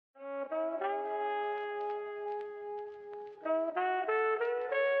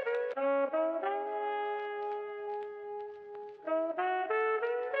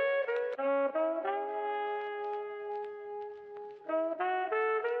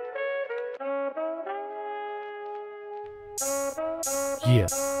Yeah.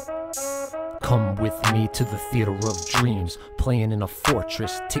 Come with me to the theater of dreams, playing in a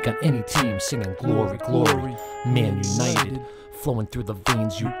fortress, take on any team, singing glory, glory, man united, flowing through the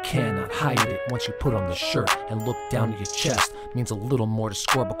veins, you cannot hide it. Once you put on the shirt and look down at your chest, means a little more to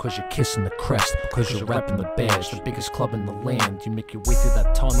score because you're kissing the crest, because you're wrapping the badge, the biggest club in the land. You make your way through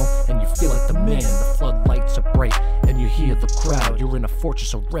that tunnel and you feel like the man. The floodlights are bright and you hear the crowd. You're in a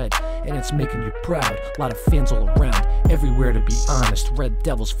fortress of red and it's making you proud. A lot of fans all around, everywhere to be honest. Red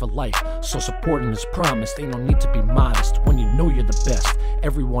Devils for life, so supporting is promised. Ain't no need to be modest when you know you're the best.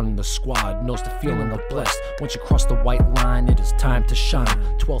 Everyone in the squad knows the feeling of blessed. Once you cross the white line, it is time to shine.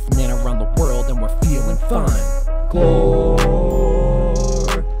 12th man around the world and we're feeling fine. Glory,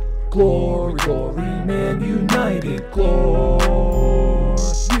 glory, glory, man united. Glory,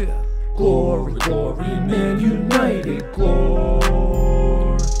 yeah. Glory, glory, man united.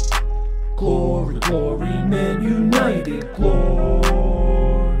 Glory, glory, glory, man united. Glory,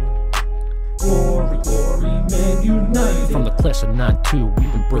 glory, glory, man united. From the class of 9-2,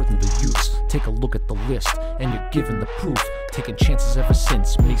 we've been birthing the youths. Take a look at the list, and you're given the proof. Taking chances ever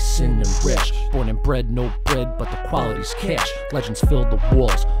since Mason and Resh. Born and bred, no bread, but the quality's cash. Legends fill the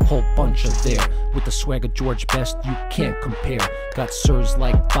walls, whole bunch are there. With the swag of George Best, you can't compare. Got sirs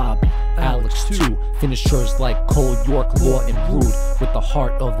like Bobby, Alex too. Finishers like Cole, York, Law, and Rude. With the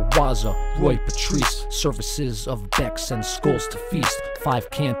heart of Waza, Roy Patrice. Services of Bex and Skulls to feast. 5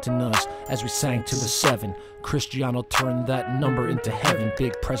 Cantonas as we sang to the 7. Cristiano turned that number into heaven.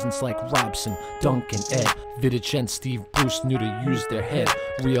 Big presence like Robson, Duncan, Ed, Vidic and Steve Bruce knew to use their head.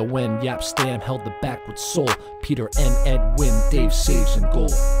 Rio and Yap Stam held the back with soul. Peter and Ed win, Dave saves and goal.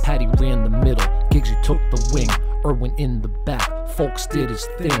 Patty ran the middle, Giggsy took the wing. Irwin in the back, Folks did his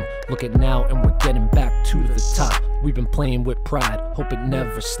thing. Look at now and we're getting back to the top. We've been playing with pride, hope it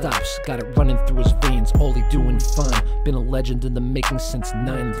never stops. Got it running through his veins, Ollie doing fine. Been a legend in the making since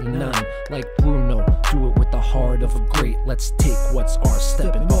 99. Like Bruno, do it with the heart of a great. Let's take what's ours,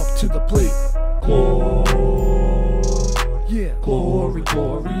 stepping up to the plate. Glory, yeah. Glory,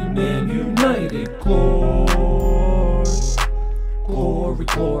 glory, man united. Glory, glory,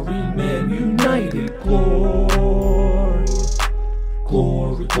 glory, man united. Glory,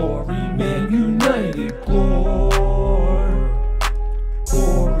 glory, glory,